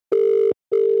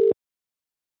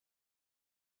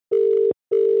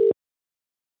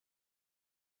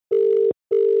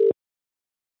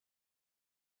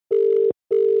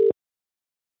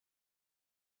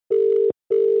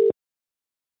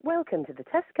Welcome to the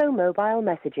Tesco mobile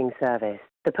messaging service.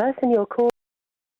 The person you're calling